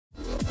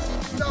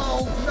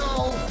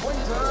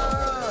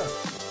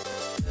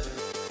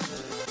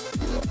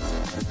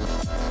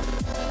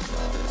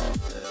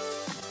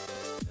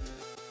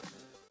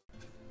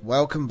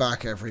Welcome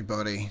back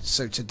everybody.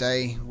 So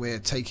today we're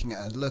taking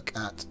a look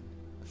at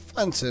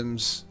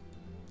PhanT0m's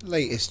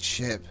latest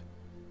ship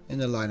in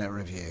the lineup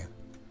review.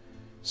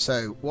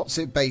 So what's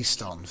it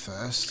based on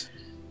first?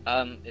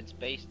 It's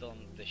based on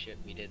the ship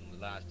we did in the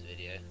last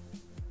video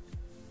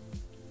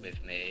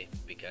with me,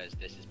 because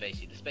this is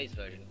basically the space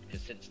version,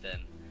 because since then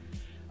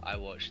I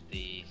watched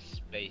the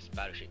space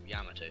battleship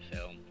Yamato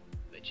film,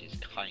 which is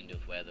kind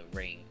of where the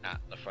ring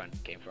at the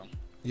front came from.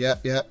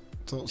 Yep,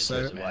 thought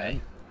so.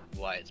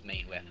 Why its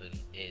main weapon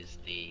is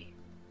the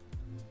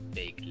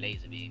big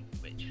laser beam,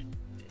 which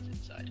is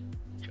inside,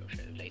 which I'll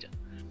show you later.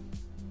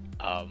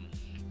 I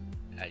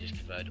just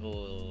converted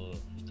all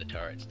the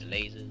turrets to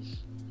lasers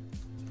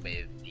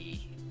with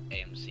the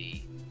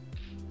AMC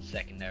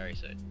secondary,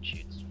 so it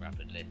shoots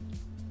rapidly.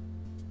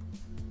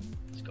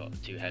 It's got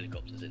 2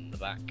 helicopters in the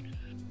back,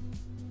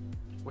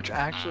 which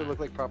actually look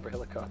like proper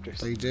helicopters.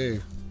 They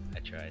do.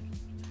 I tried.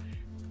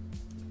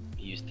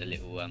 Used the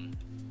little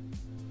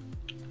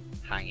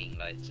hanging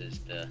lights as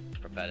the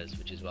propellers,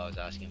 which is what I was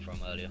asking from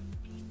earlier.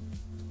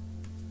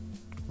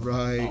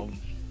 Right.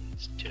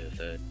 It's 2 of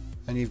the.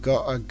 And you've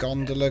got a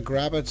gondola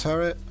grabber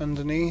turret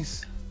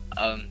underneath?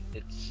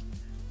 It's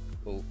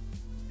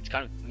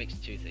kind of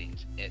mixed 2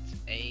 things. It's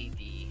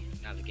the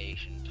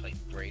navigation type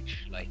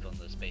bridge, like on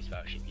the space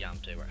battleship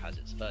Yamato, where it has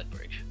its 3rd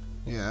bridge.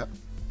 Yeah.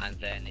 And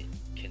then it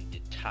can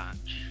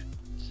detach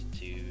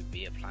to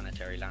be a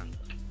planetary lander.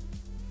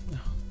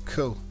 Oh,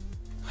 cool.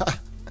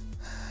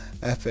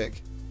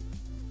 Epic.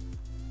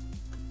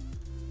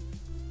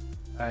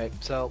 Alright,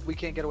 so we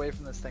can't get away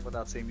from this thing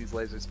without seeing these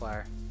lasers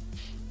fire.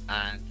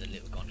 And the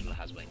little gondola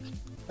has wings.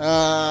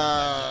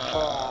 Ah!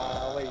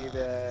 Oh, look at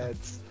that.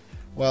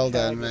 Well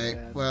done, mate.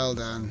 Well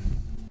done.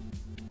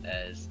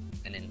 There's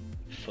an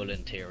full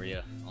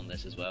interior on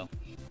this as well,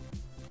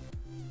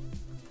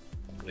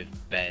 with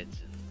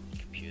beds and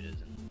computers.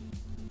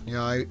 And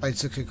Yeah, I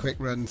took a quick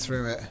run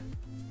through it.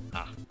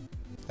 I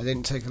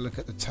didn't take a look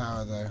at the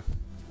tower though.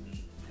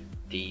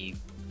 The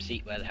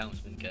seat where the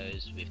helmsman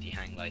goes with the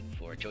hang light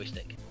for a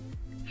joystick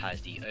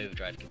has the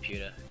overdrive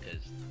computer, because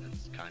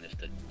that's kind of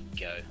the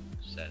go,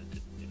 so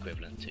the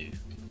equivalent to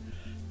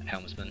a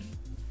helmsman.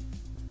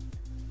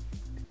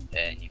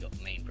 Then you got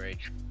the main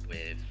bridge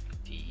with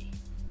the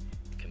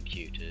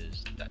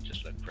computers that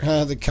just look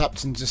pretty. The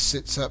captain just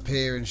sits up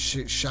here and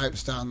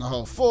shouts down the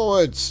hole.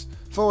 Forwards!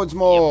 Forwards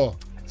more!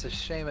 Yep. It's a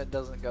shame it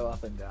doesn't go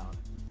up and down.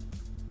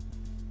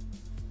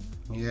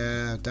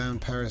 Yeah, down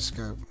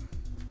periscope.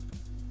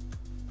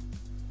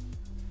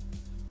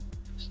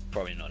 There's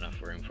probably not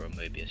enough room for a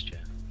Mobius chair.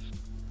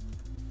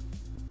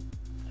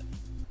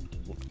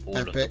 All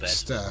of the Epic beds.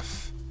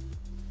 stuff.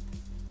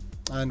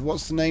 And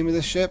what's the name of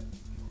the ship?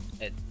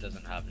 It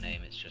doesn't have a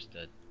name, it's just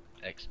an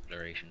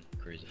exploration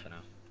cruiser for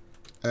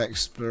now.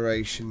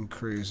 Exploration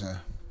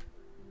cruiser.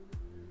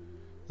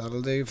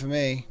 That'll do for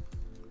me.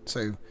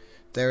 So,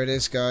 there it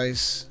is,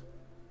 guys.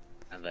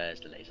 And there's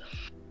the laser.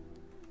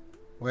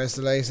 Where's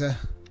the laser?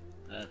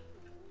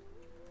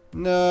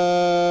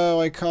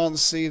 No, I can't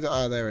see that.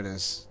 Ah, there it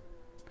is.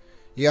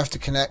 You have to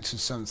connect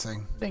with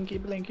something. Blinky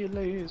blinky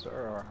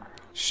laser.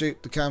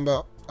 Shoot the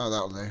cambot. Oh,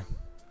 that'll do.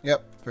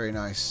 Yep, very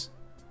nice.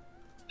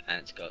 And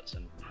it's got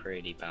some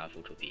pretty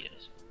powerful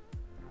torpedoes.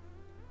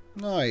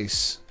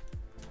 Nice.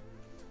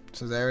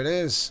 So there it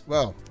is.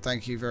 Well,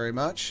 thank you very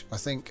much. I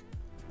think...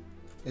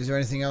 Is there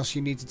anything else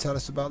you need to tell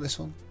us about this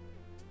one?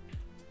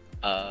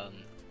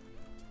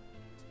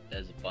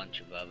 There's a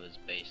bunch of others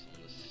based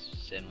on the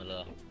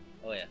similar...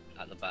 Oh yeah,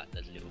 at the back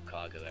there's a little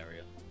cargo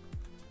area.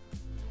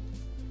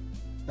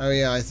 Oh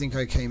yeah, I think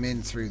I came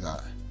in through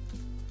that.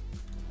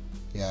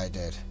 Yeah, I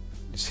did.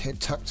 It's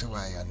tucked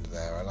away under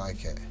there. I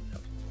like it.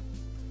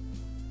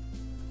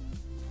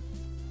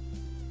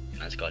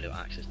 And it's got little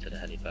access to the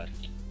helipad.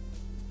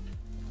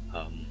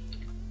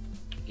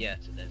 Yeah,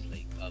 so there's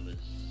like others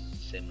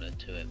similar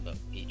to it, but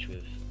each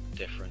with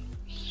different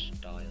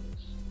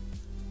styles.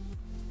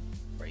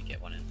 Where you get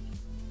one in.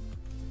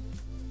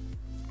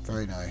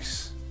 Very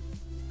nice.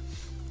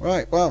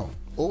 Right, well,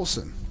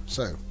 awesome.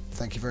 So,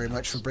 thank you very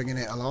much for bringing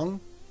it along.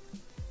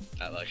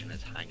 That version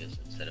has hangars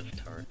instead of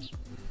turrets.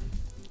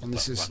 And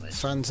this is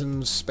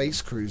PhanT0m's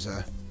space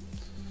cruiser.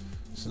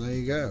 So there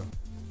you go.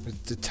 A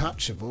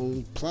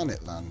detachable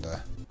planet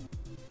lander.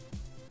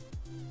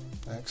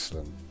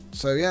 Excellent.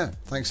 So yeah,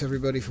 thanks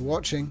everybody for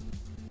watching.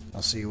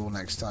 I'll see you all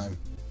next time.